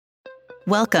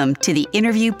Welcome to the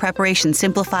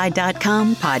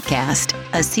InterviewPreparationSimplified.com podcast,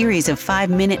 a series of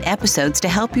 5-minute episodes to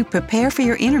help you prepare for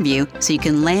your interview so you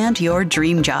can land your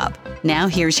dream job. Now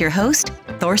here's your host,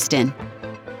 Thorsten.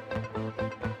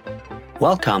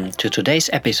 Welcome to today's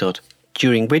episode,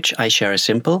 during which I share a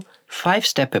simple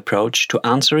 5-step approach to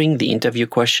answering the interview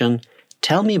question,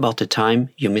 "Tell me about the time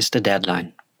you missed a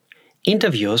deadline."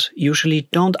 Interviewers usually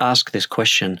don't ask this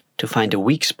question to find a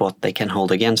weak spot they can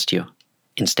hold against you.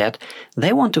 Instead,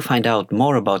 they want to find out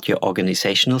more about your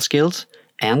organizational skills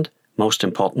and, most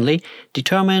importantly,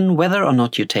 determine whether or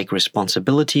not you take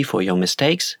responsibility for your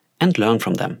mistakes and learn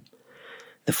from them.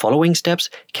 The following steps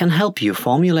can help you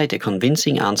formulate a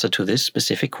convincing answer to this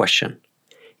specific question.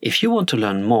 If you want to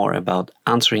learn more about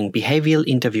answering behavioral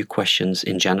interview questions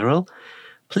in general,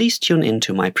 please tune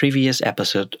into my previous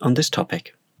episode on this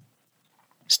topic.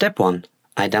 Step 1.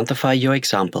 Identify your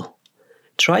example.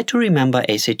 Try to remember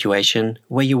a situation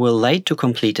where you were late to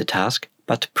complete a task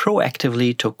but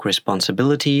proactively took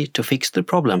responsibility to fix the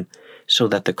problem so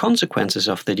that the consequences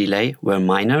of the delay were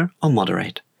minor or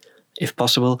moderate. If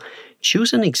possible,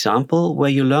 choose an example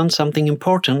where you learned something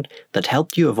important that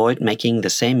helped you avoid making the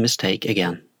same mistake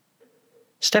again.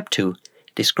 Step 2.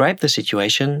 Describe the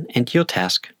situation and your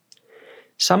task.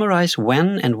 Summarize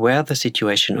when and where the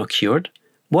situation occurred,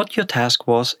 what your task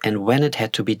was and when it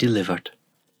had to be delivered.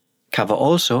 Cover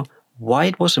also why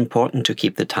it was important to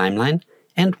keep the timeline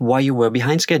and why you were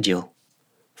behind schedule.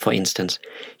 For instance,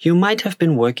 you might have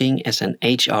been working as an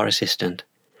HR assistant.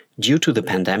 Due to the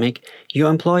pandemic, your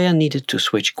employer needed to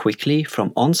switch quickly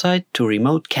from on-site to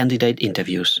remote candidate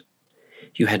interviews.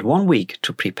 You had 1 week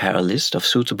to prepare a list of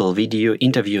suitable video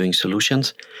interviewing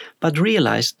solutions, but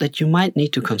realized that you might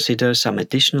need to consider some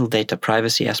additional data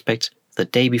privacy aspects the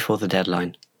day before the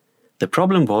deadline. The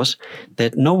problem was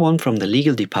that no one from the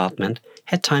legal department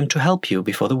had time to help you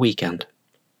before the weekend.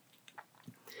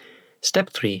 Step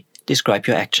 3. Describe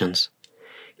your actions.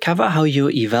 Cover how you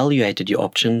evaluated your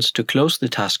options to close the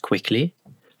task quickly,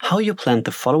 how you planned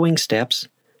the following steps,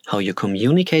 how you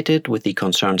communicated with the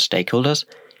concerned stakeholders,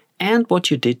 and what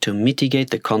you did to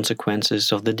mitigate the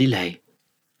consequences of the delay.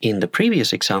 In the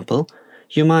previous example,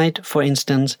 you might, for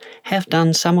instance, have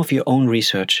done some of your own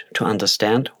research to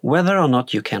understand whether or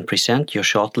not you can present your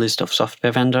shortlist of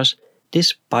software vendors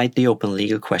despite the open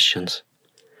legal questions.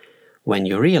 When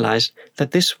you realized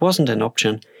that this wasn't an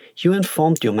option, you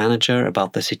informed your manager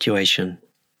about the situation.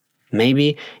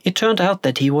 Maybe it turned out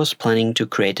that he was planning to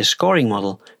create a scoring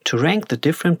model to rank the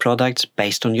different products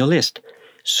based on your list.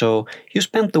 So you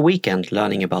spent the weekend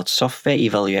learning about software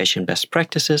evaluation best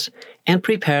practices and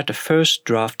prepared a first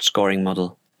draft scoring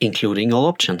model, including all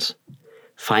options.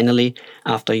 Finally,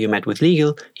 after you met with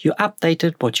legal, you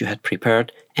updated what you had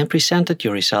prepared and presented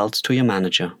your results to your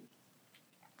manager.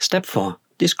 Step 4.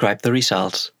 Describe the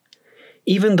results.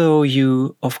 Even though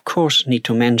you, of course, need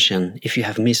to mention if you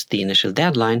have missed the initial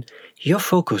deadline, your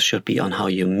focus should be on how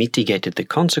you mitigated the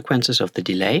consequences of the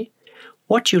delay,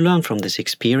 what you learned from this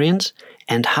experience,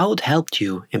 and how it helped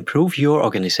you improve your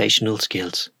organizational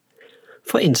skills.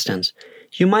 For instance,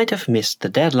 you might have missed the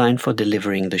deadline for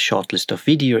delivering the shortlist of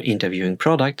video interviewing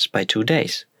products by 2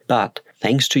 days. But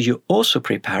thanks to you also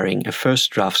preparing a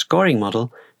first draft scoring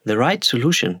model, the right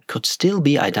solution could still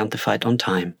be identified on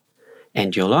time.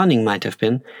 And your learning might have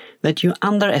been that you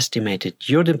underestimated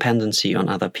your dependency on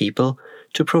other people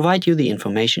to provide you the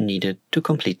information needed to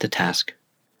complete the task.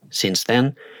 Since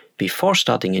then, before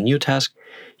starting a new task,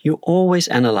 you always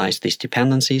analyze these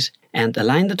dependencies and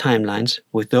align the timelines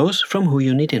with those from whom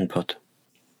you need input.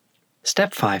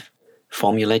 Step 5.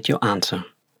 Formulate your answer.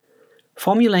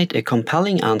 Formulate a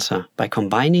compelling answer by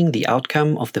combining the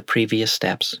outcome of the previous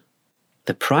steps.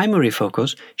 The primary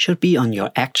focus should be on your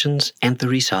actions and the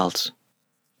results.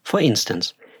 For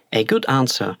instance, a good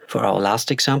answer for our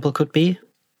last example could be,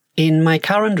 "In my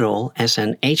current role as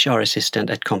an HR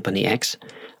assistant at Company X,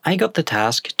 I got the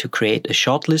task to create a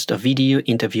shortlist of video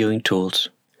interviewing tools.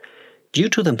 Due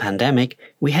to the pandemic,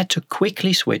 we had to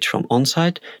quickly switch from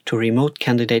on-site to remote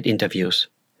candidate interviews.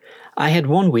 I had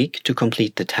 1 week to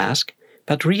complete the task,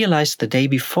 but realized the day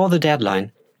before the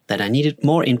deadline that I needed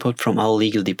more input from our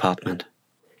legal department.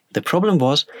 The problem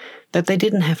was that they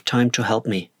didn't have time to help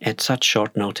me at such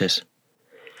short notice.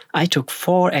 I took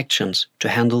 4 actions to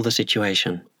handle the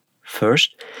situation.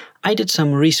 First, I did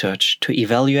some research to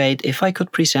evaluate if I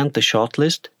could present the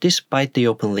shortlist despite the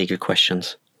open legal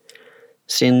questions.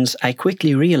 Since I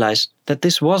quickly realized that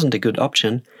this wasn't a good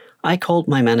option, I called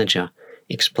my manager,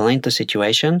 explained the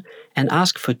situation, and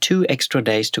asked for 2 extra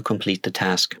days to complete the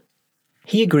task.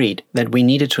 He agreed that we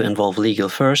needed to involve legal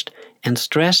first and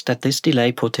stressed that this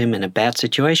delay put him in a bad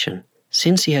situation,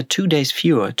 since he had 2 days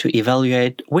fewer to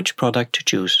evaluate which product to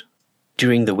choose.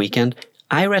 During the weekend,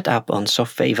 I read up on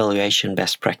software evaluation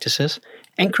best practices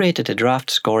and created a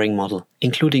draft scoring model,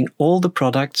 including all the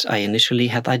products I initially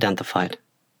had identified.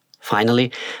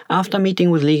 Finally, after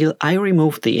meeting with legal, I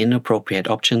removed the inappropriate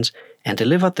options and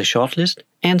delivered the shortlist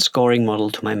and scoring model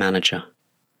to my manager.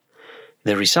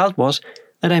 The result was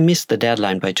that I missed the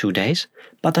deadline by 2 days,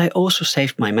 but I also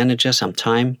saved my manager some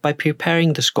time by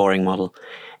preparing the scoring model,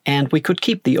 and we could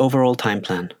keep the overall time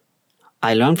plan.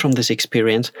 I learned from this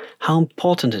experience how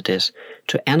important it is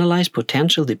to analyze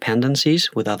potential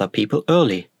dependencies with other people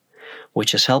early,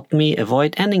 which has helped me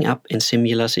avoid ending up in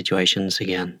similar situations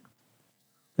again.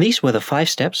 These were the 5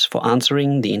 steps for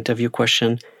answering the interview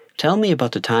question, "Tell me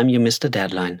about the time you missed a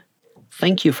deadline."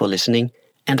 Thank you for listening,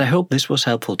 and I hope this was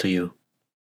helpful to you.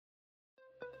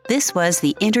 This was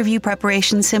the Interview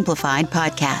Preparation Simplified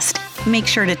podcast. Make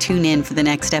sure to tune in for the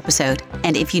next episode.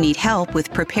 And if you need help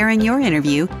with preparing your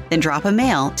interview, then drop a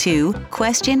mail to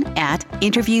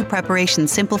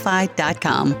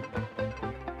question@interviewpreparationsimplified.com.